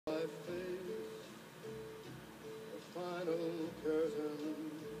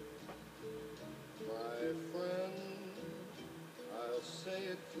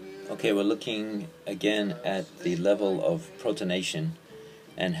Okay, we're looking again at the level of protonation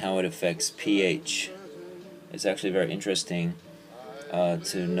and how it affects pH. It's actually very interesting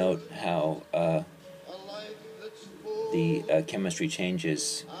to note how the chemistry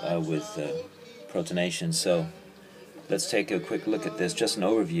changes with protonation. So let's take a quick look at this, just an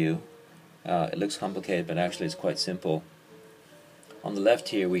overview. It looks complicated, but actually it's quite simple. On the left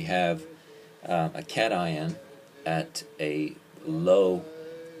here we have a cation at a low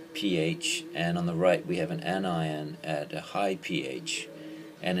pH, and on the right we have an anion at a high pH,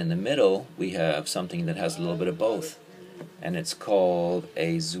 and in the middle we have something that has a little bit of both, and it's called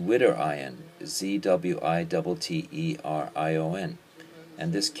a Zwitterion, Zwitterion,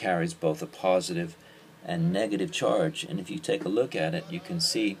 and this carries both a positive and negative charge. And if you take a look at it, you can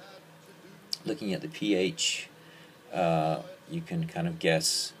see, looking at the pH, you can kind of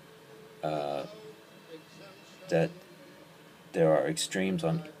guess that there are extremes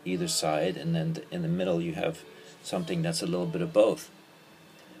on either side, and then in the middle you have something that's a little bit of both.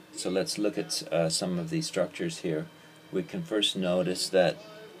 So let's look at some of these structures here. We can first notice that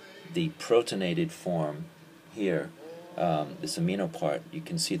the protonated form here, this amino part, you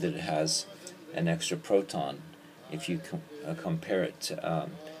can see that it has an extra proton. If you compare it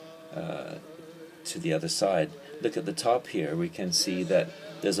to the other side, look at the top here, we can see that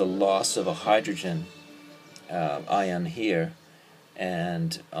there's a loss of a hydrogen ion here,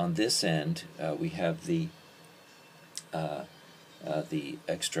 and on this end we have the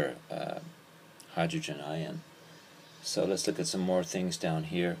extra hydrogen ion. So let's look at some more things down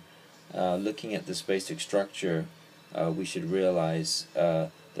here. Looking at this basic structure, we should realize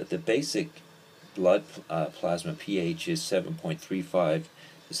that the basic blood plasma pH is 7.35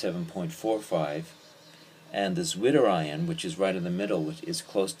 to 7.45, and the Zwitterion, which is right in the middle, which is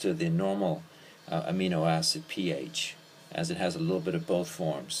close to the normal amino acid pH, as it has a little bit of both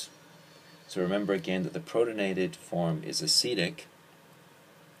forms. So remember again that the protonated form is acidic,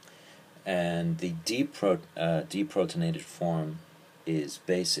 and the deprotonated form is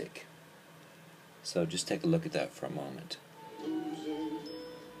basic. So just take a look at that for a moment.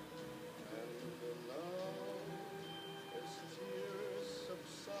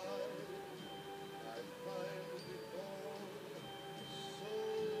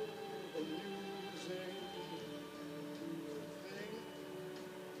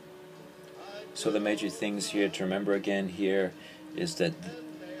 So the major things here to remember again here is that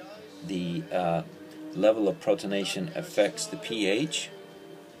the level of protonation affects the pH,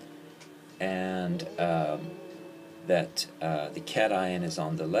 and that the cation is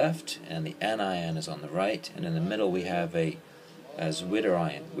on the left and the anion is on the right, and in the middle we have a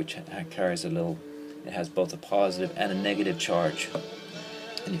Zwitterion, which carries it has both a positive and a negative charge.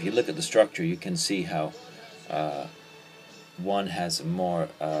 And if you look at the structure, you can see how one has more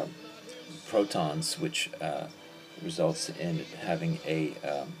protons, which results in having a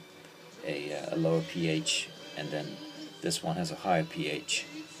lower pH, and then this one has a higher pH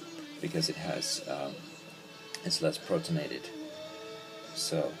because it has it's less protonated.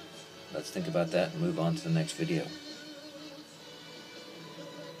 So let's think about that and move on to the next video.